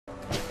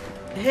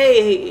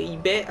Hey,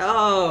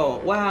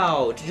 oh,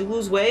 wow. Did you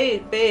lose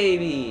weight,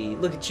 baby?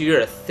 Look at you,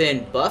 you're a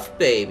thin, buff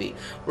baby.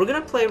 We're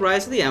gonna play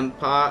Rise of the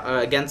Empire,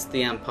 against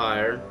the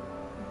Empire.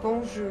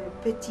 Bonjour,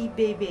 petit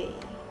bébé.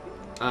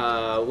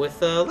 With,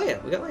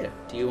 Leia. We got Leia.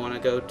 Do you want to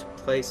go to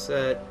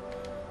playset?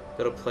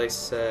 Go to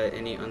playset,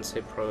 any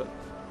unsaved pro... There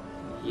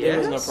Yes?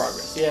 was no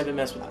progress. You haven't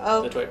messed with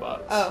Oh. the toy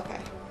box. Oh, okay.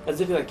 As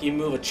if like you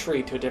move a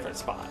tree to a different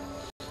spot.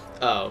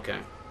 Oh, okay.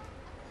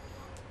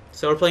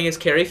 So we're playing as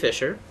Carrie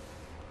Fisher.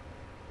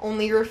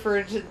 Only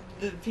refer to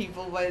the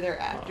people by their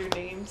actor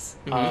names.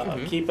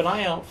 Keep an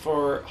eye out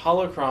for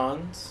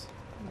holocrons,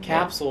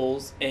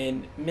 capsules,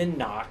 and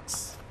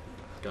Minnox.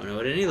 Don't know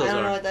what any of those I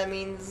don't know are. what that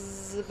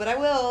means, but I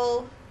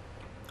will.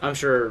 I'm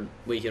sure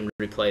we can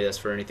replay this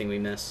for anything we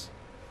miss.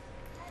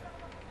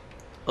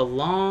 A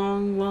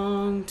long,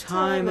 long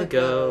time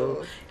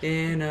ago,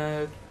 in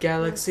a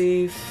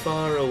galaxy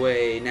far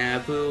away,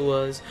 Naboo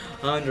was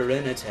under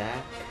an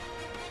attack.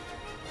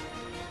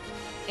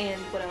 And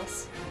what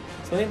else?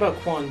 Something about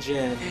Quan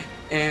Jin.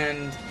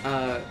 And,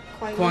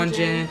 Qui-Gon Quan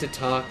Jinn. Jinn to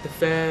talk the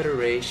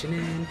Federation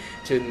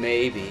into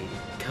maybe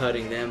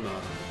cutting them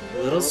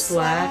a little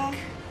slack.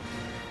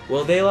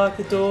 Well, they locked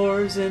the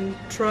doors and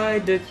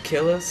tried to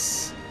kill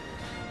us.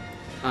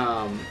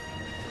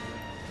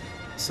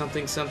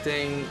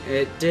 Something,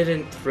 it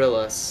didn't thrill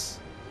us.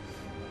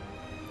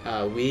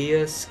 We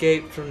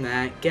escaped from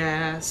that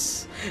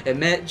gas and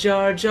met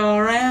Jar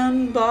Jar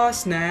and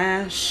Boss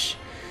Nash.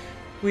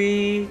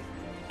 We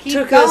Keep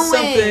took going. us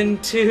something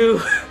to...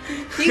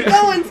 Keep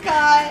going,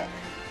 Scott.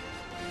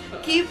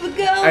 Keep it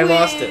going. I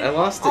lost it. No,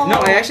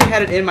 Oh. I actually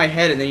had it in my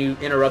head, and then you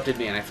interrupted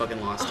me, and I fucking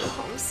lost it.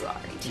 Oh, I'm sorry.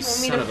 Do You you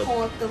want me son to of a-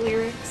 pull up the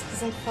lyrics?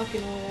 Because I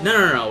fucking will.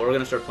 No. We're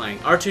gonna start playing.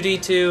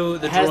 R2D2,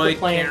 the It has droid the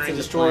plans carrying to the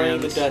destroy the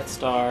plans. Death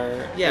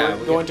Star. Yeah,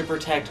 We're going to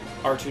protect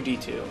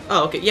R2D2.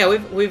 Oh, okay. Yeah,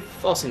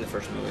 we've all seen the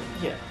first movie.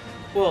 Yeah.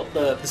 Well,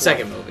 the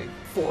Second movie.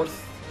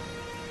 fourth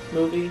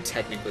movie.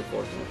 Technically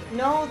fourth movie.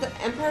 No, the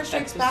Empire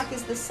Strikes Episode- Back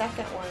is the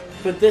second one.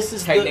 But this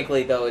is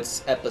Technically, though,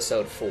 it's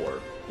episode 4.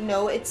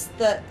 No, it's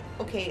the...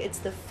 Okay, it's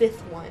the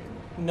fifth one.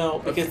 No,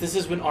 because this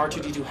is when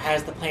R2D2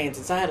 has the plans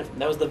inside of him.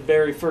 That was the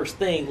very first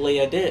thing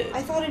Leia did.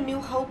 I thought A New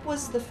Hope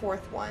was the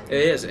fourth one. It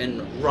is,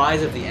 and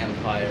Rise of the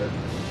Empire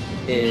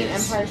You mean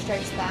is... Empire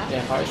Strikes Back? Yeah,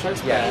 Empire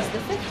Strikes Yeah. Is Back, the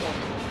fifth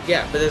one.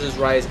 Yeah, but this is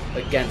Rise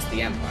Against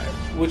the Empire,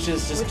 which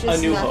is just Which A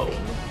is New nothing.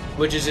 Hope.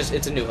 which is just,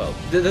 it's a New Hope.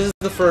 This is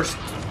the first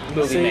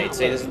movie See? made.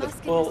 Say this is the...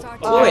 Well,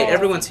 Oh, wait, Oh.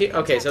 everyone's here?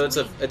 Okay, so it's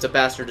a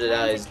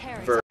bastardized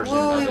version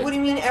Whoa, of wait, it. what do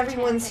you mean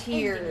everyone's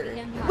here?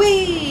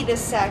 Wait a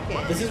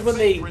second. This is when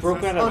they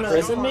broke out Oh, of no,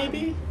 prison, hold on.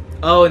 maybe?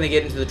 Oh, and they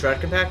get into the tread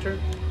compactor?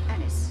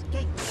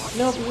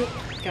 No,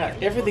 but God,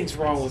 everything's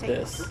wrong with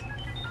this.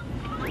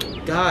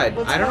 God,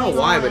 What's I don't know going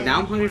why, on? but now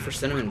I'm hungry for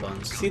cinnamon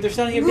buns. See, they're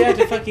sending him down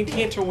to fucking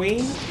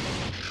Tatooine.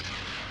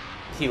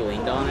 He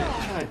leaned on it,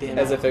 God damn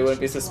as it. if they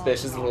wouldn't be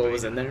suspicious of what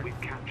was in there.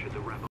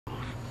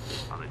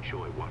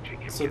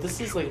 So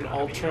this is like an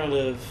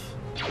alternative.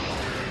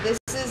 This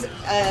is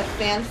a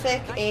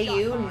fanfic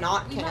AU,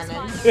 not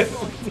canon.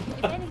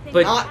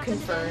 But- Not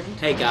confirmed.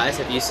 Hey guys,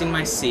 have you seen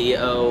my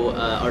CO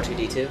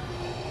R2D2?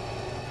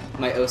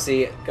 My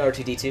OC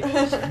R2D2?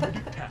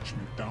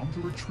 Attachment down to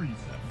retrieve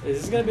them.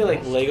 Is this gonna be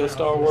like Lego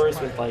Star Wars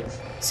with like?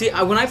 See,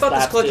 when I bought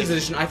this collector's Slapstick.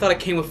 edition, I thought it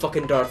came with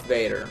fucking Darth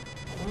Vader.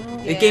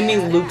 It gave me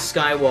Yeah. Luke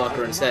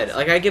Skywalker instead.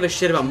 Like, I give a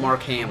shit about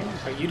Mark Hamill.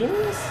 Are you doing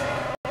this?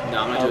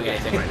 No, I'm not doing Okay.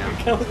 anything right You now.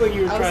 kind of look like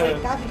you were I was trying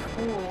like, that'd be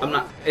cool. I'm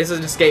not. It's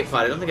an escape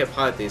pod. I don't think I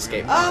pilot the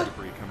escape pod.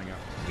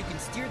 You can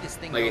steer this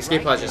thing. Like,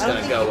 escape pod's just I don't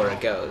gonna think go you- where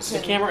it goes. The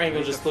camera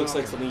angle just looks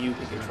like something you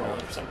can control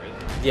for some reason.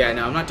 Yeah,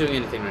 no, I'm not doing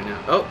anything right now.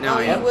 Oh, now Oh,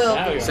 I you am. will.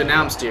 Now be. you're- So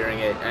now I'm steering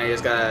it, and I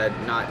just gotta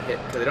not hit,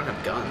 because they don't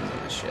have guns on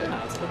this shit.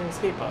 Yeah, it's like an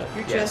escape pod.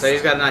 You're Yeah, just... so I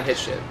just gotta not hit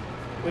shit.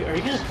 Wait, are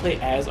you gonna play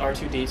as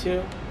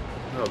R2D2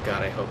 Oh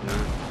god, I hope not.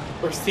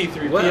 or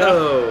C3PO?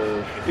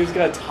 Whoa! You're just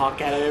gonna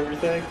talk out of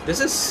everything. This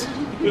is,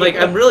 like,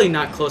 I'm really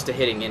not close to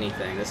hitting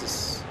anything. This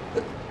is,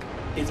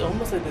 It's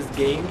almost like this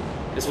game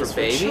it's was for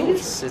babies? children.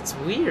 It's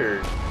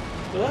weird.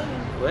 What?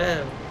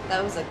 Well,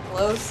 That was a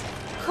close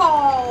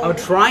call. I'm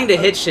trying to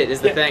hit shit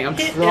is the Yeah, thing. I'm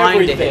hit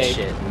trying to hit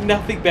everything. shit.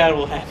 Nothing bad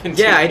will happen. to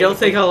Yeah, I you. don't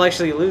think I'll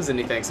actually lose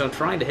anything, so I'm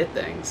trying to hit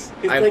things.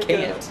 It's I like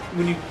can't.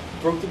 when you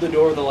broke through the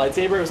door with the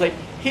lightsaber, it was like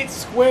hit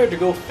square to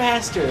go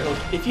faster.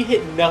 Like, if you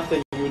hit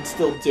nothing, you would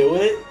still do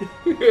it.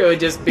 It would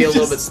just be a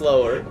little Just- bit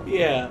slower.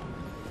 Yeah.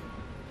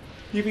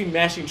 You'd be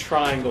mashing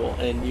triangle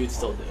and you'd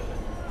still do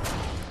it.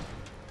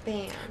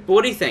 Bam. But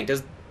what do you think?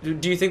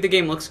 Do you think the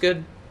game looks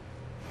good?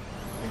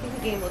 I think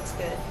the game looks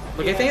good.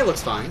 Like, I think it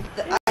looks fine.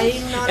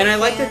 I'm not And a I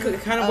like the fan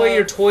kind of way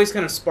your toys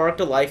kind of spark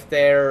to life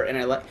there, and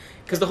I like...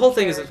 Because the whole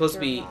thing is supposed to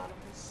be... character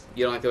models.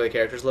 You don't like the way the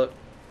characters look?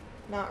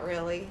 Not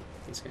really.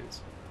 These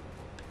guys.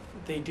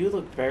 They do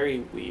look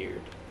very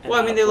weird. and Well,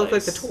 I out mean, of they look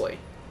like the place. toy.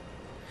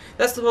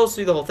 That's supposed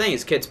to be the whole thing,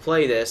 is kids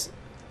play this.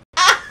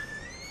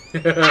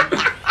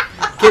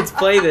 Kids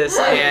play this,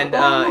 and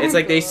it's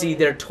like they see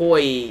their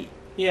toy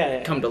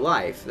Yeah. come to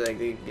life. Like,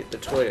 they get the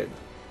toy to...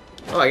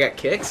 Oh, I got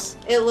kicks?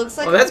 It looks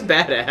like Oh, that's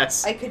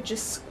badass. I could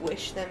just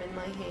squish them in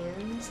my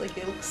hands. Like,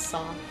 they look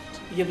soft.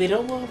 Yeah, they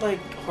don't look like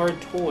hard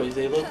toys.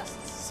 They look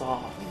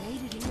soft.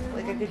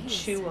 Like I could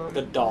chew them.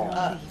 The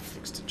doll.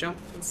 Fix to jump.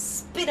 And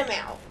spit them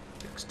out.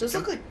 Those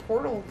look like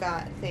portal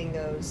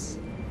thingos.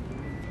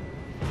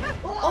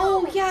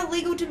 Oh yeah,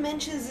 Lego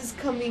Dimensions is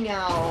coming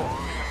out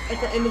at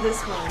the end of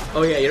this month.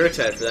 Oh yeah, you're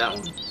excited for that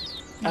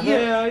one.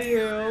 Yeah, I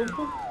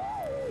am.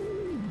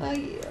 I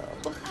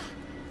am.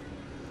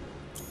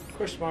 Of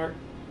course, smart.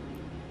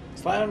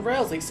 Slide on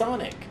rails like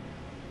Sonic.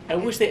 I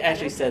wish they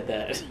actually said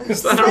that.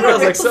 Slide on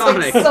rails like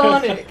Sonic.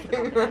 Sonic.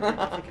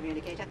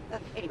 Communicator.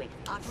 Anyway,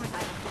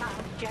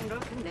 General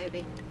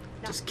Kenobi.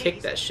 Just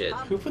kick that shit.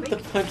 Who put the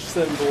punch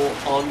symbol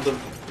on the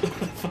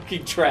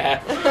fucking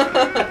trap?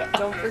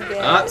 Don't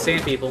forget. Ah,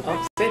 sand people.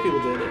 Oh, sand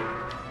people did it.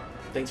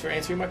 Thanks for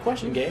answering my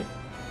question, Gabe.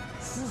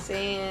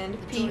 Sand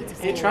people.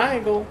 Hey,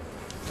 triangle.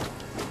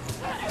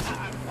 I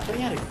thought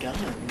he had a gun.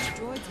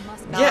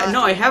 Yeah,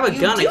 no, I have a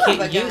You gun. I do have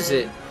can't a gun. use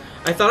it.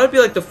 I thought it'd be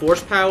like the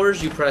force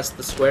powers. You press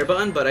the square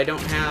button, but I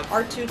don't have.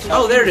 R2.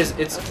 Oh, there it is.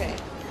 It's Okay.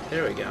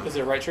 there. We go. Is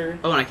it right trigger?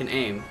 Oh, and I can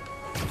aim.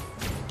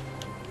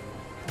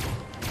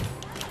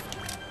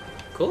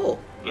 Cool.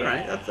 All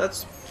right.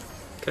 That's.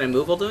 Can I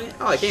move while doing it?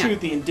 Oh, I can. Shoot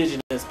the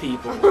indigenous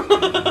people.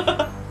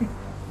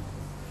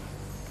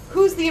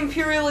 Who's the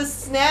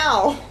imperialists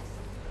now?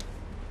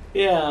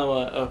 Yeah, I'm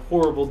a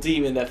horrible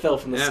demon that fell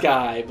from the Yeah.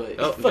 sky, but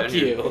Oh, fuck down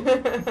here. you.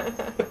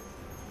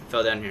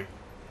 Fell down here.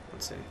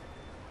 Let's see.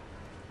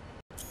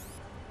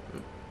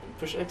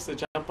 Push X to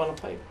jump on a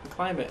pipe and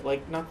climb it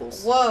like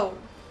Knuckles. Whoa.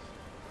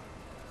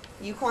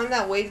 You climbed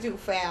that way too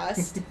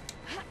fast.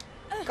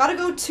 Gotta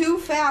go too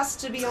fast,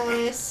 to be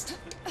honest.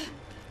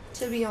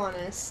 To be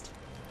honest.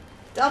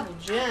 Double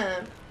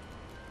jump.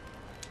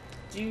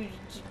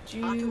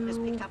 Arthur has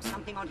picked up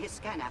something on his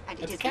scanner, and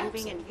it It's is capsule.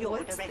 moving in your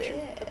What's direction.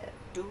 that?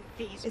 Do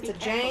please It's be a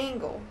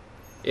jangle.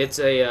 It's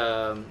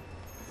a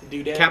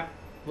Doodad. cap.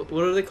 What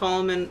do they call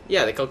them in?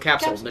 Yeah, they call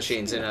capsule Capsule.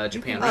 machines in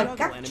Japan. Uh, Right?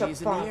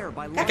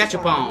 gachapon.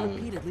 Gachapon.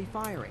 Repeatedly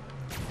firing.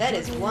 That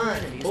is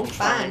one. Hold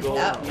Find triangle,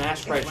 out.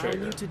 mash right Allowing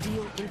trigger. you to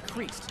deal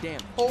increased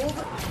damage. Hold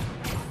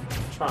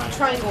Triangle.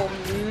 triangle,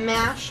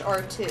 mash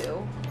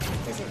R2.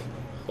 Doesn't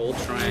Hold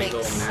triangle,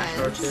 Makes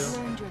mash sense.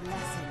 R2.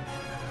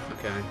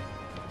 Okay.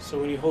 So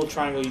when you hold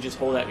triangle, you just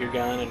hold out your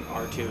gun, and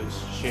R2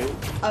 is shoot.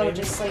 Oh, maybe?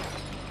 just like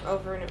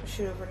over and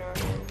shoot over and over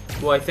again.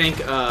 Well, I think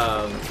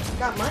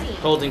Got money.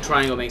 holding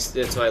triangle makes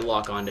it so I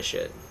lock onto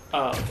shit.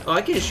 Oh, Oh,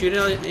 I can just shoot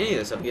at any of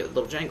this stuff. Get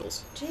little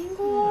jangles.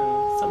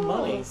 Jingles. Some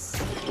money.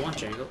 I want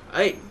jangle.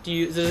 Hey,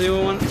 does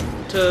anyone want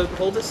to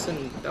hold this?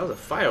 And that was a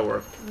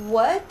firework.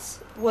 What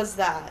was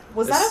that?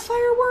 Was that a This-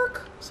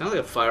 firework? Sounds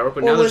like a firework,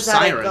 but Or now there's was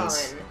that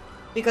sirens. a gun?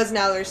 Because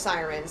now there's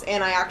sirens,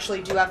 and I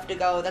actually do have to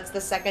go. That's the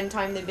second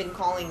time they've been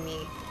calling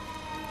me.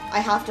 I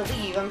have to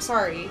leave. I'm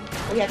sorry.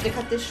 We have to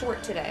cut this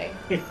short today.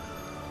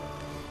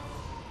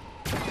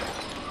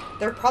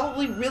 They're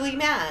probably really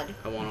mad.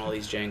 I want all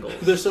these jangles.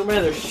 they're so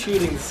mad they're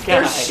shooting the sky.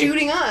 They're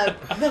shooting up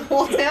the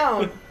whole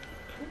town.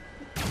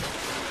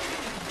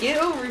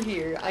 Get over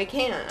here. I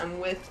can't. I'm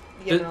with,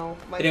 you Did- know,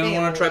 my Anyone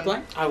family. want to try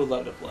playing? I would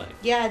love to play.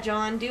 Yeah,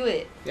 John, do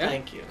it. Yeah.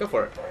 Thank you. Go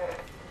for it.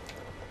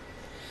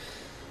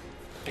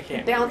 I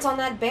can't Bounce move. on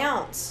that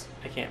bounce.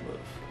 I can't move.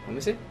 Let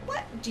me see.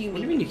 What do you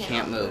What mean? do you mean you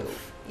can't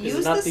move? Is it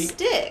Use not the the-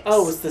 sticks.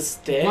 Oh, it's the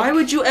stick? Why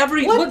would you ever?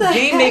 What the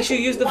game heck? makes you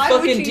use the Why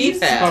would fucking you use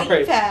the D-pad? Alright,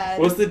 D-pad?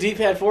 what's the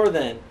D-pad for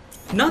then?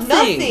 Nothing.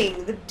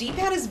 Nothing. The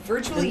D-pad is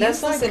virtually Then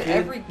that's useless not in good.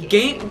 every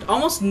game. Game.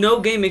 Almost no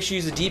game makes you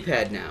use a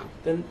D-pad now.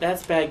 Then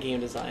that's bad game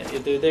design.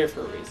 They're there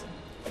for a reason.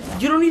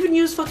 You don't even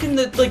use fucking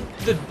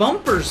the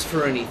bumpers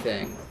for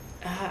anything.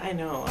 I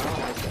know. I don't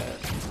like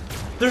that.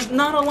 There's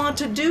not a lot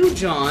to do,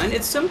 John.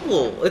 It's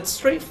simple. It's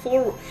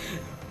straightforward.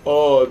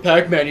 Oh,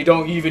 Pac-Man, you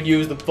don't even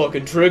use the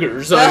fucking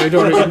triggers. I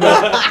don't even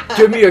know.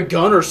 Give me a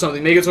gun or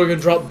something. Make it so I can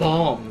drop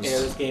bombs. Yeah,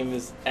 this game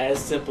is as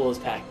simple as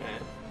Pac-Man.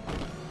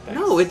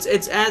 No, it's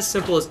as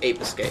simple as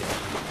Ape Escape.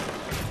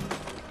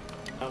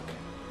 Okay.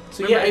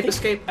 So Remember yeah, Ape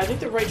Escape? I think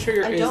the right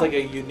trigger I is don't. like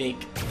a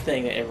unique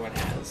thing that everyone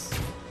has,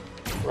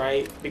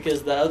 right?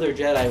 Because the other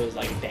Jedi was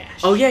like dash.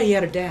 Oh yeah, he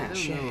had a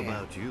dash. I don't know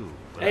about you.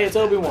 but Hey, it's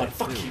I Obi-Wan. like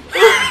Fuck food. you.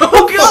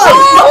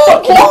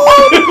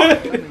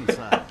 Come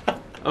inside.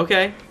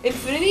 Okay,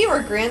 Infinity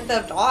or Grand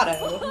Theft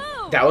Auto?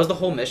 that was the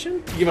whole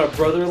mission. You give my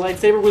brother a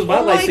lightsaber. Where's my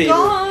Oh my lightsaber?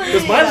 God.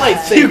 Where's my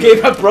lightsaber? You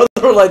gave my brother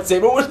a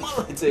lightsaber. Where's my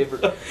lightsaber?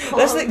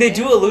 That's Oh, like they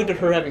do man. allude to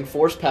her having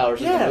force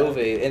powers Yeah. in the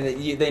movie,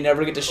 and they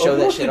never get to show Obi-Wan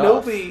that shit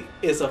off. Kenobi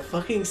is a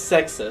fucking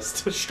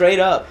sexist. Straight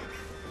up.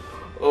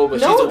 Oh,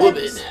 but No, she's a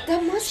woman.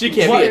 that must She be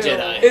can't be a true.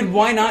 Jedi. And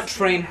why not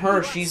train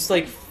her? She's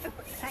like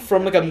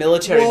from like a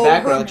military Whoa,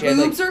 background. her She had,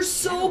 like, boobs are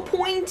so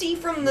pointy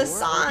from the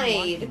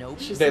side.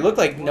 they look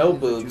like no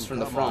boobs from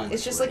the front.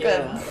 It's just like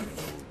Yeah.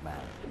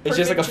 It's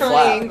just like a perfect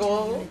flap.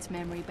 triangle. Its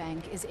memory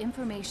bank is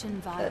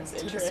information vital That's to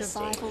the interesting.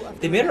 survival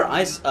of They the made her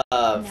race. eyes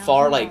Now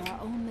far you like are our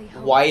only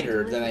hope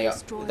wider to than deliver they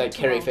destroyed that to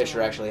Carrie Alderaan.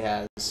 Fisher actually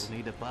has.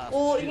 Need a fast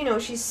Well, ship. you know,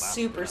 she's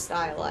super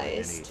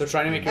stylized. They're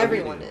trying to make her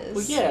Everyone is.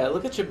 Well, yeah,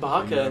 look at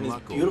Chewbacca and his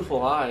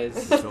beautiful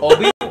eyes.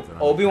 Obi.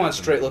 Obi-Wan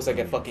straight looks like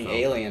a fucking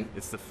alien.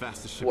 It's the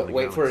fastest ship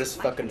Wait for his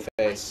fucking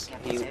face.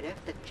 Captain Soto,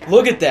 the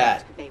Look at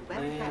that! a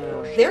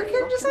well-planned Their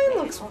character design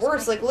looks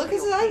worse. Like, look,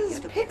 his eyes is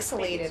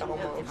pixelated I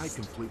almost.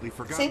 completely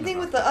forgot. Same thing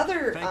with the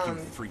other, Thank you,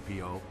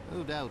 3PO.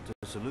 No doubt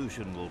the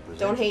solution will present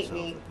don't hate itself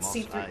me. at Mos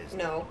C3, Eisley.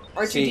 no.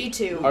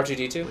 R2-D2.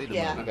 R2-D2? Wait a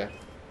Yeah. moment. Okay.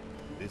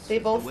 This They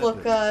is both the look,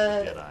 weapon,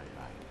 Jedi Knight.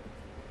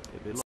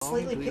 It belongs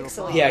slightly to your pixelated.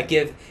 father. Yeah,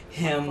 give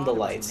him the Yeah,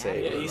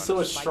 lightsaber. he's so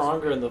much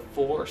stronger in the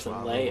Force than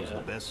Father was the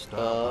Leia. best Star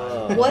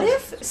Oh. Pilot. What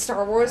if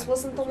Star Wars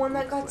wasn't the one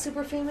that got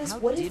super famous? How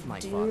What did if my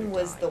Dune father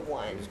was die? the He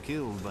one? was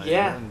killed by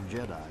Yeah. a young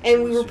Jedi. And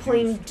who we was were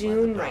playing seduced by the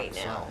Dune dark right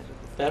side now. of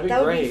the That'd be That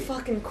would great. be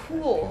fucking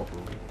cool.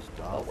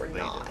 Darth But we're Vader.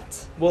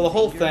 not. Well, the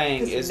whole thing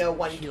Because is, no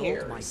one killed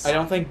cares. my I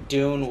don't think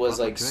Dune was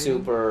like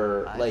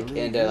super like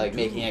into like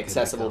making it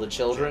accessible to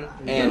children,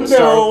 and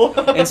No.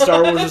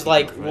 Star Wars is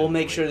like, we'll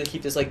make sure to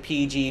keep this like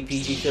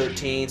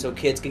PG-13 so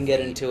kids can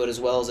get into it as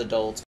well as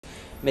adults,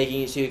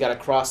 making it so you got a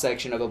cross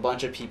section of a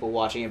bunch of people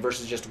watching it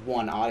versus just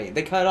one audience.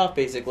 They cut off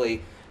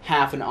basically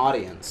half an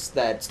audience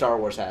that Star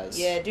Wars has.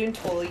 Yeah, Dune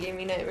totally gave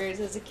me nightmares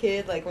as a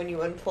kid. Like when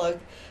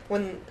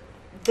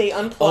they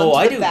unplugged Oh,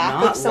 I the do back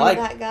not of some like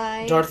of that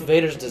guy. Darth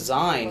Vader's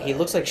design. He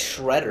looks like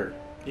Shredder.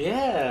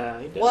 Yeah.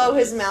 He does. Whoa,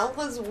 his mouth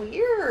was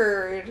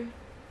weird.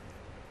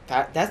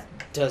 That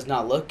does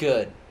not look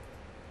good.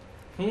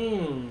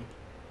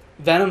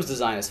 Venom's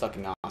design is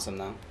fucking awesome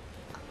though.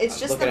 It's I'm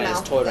just looking the at his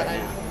mouth toy that right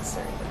I'm now.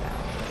 concerned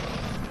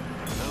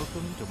about.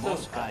 Welcome to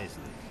Mos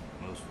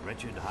Eisley, most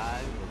wretched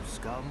hive of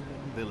scum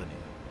and villainy.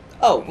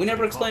 Oh, we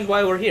never explained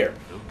why we're here.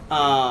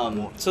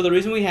 So the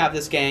reason we have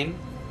this game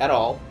at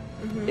all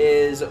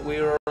is we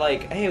were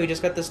like, hey, we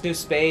just got this new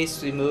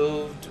space, we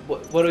moved,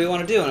 what do we want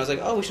to do? And I was like,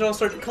 oh, we should all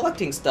start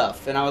collecting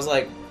stuff. And I was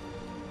like,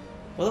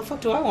 what the fuck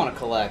do I want to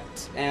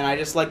collect? And I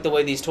just like the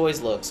way these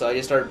toys look, so I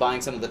just started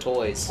buying some of the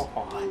toys. Ooh.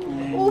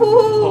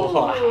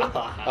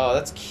 Oh,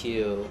 that's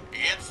cute.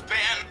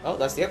 Oh,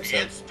 that's the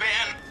episode.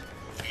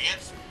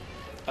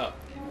 Oh.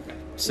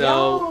 So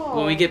No.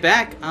 when we get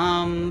back,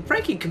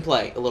 Frankie can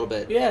play a little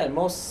bit. Yeah,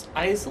 Mos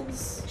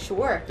Eisley's.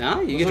 Sure.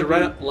 No, you Looks get to like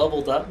run we up.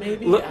 leveled up,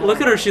 maybe. Look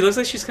at her. She looks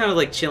like she's kind of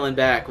like chilling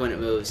back when it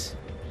moves.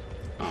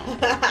 Oh.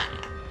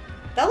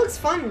 That looks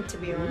fun, to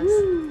be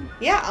honest.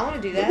 Yeah, I want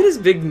to do Look at that. his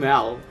big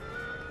mouth.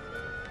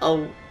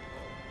 Oh,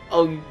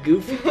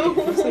 goofy.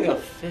 Looks like a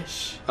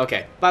fish.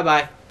 Okay, bye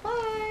bye.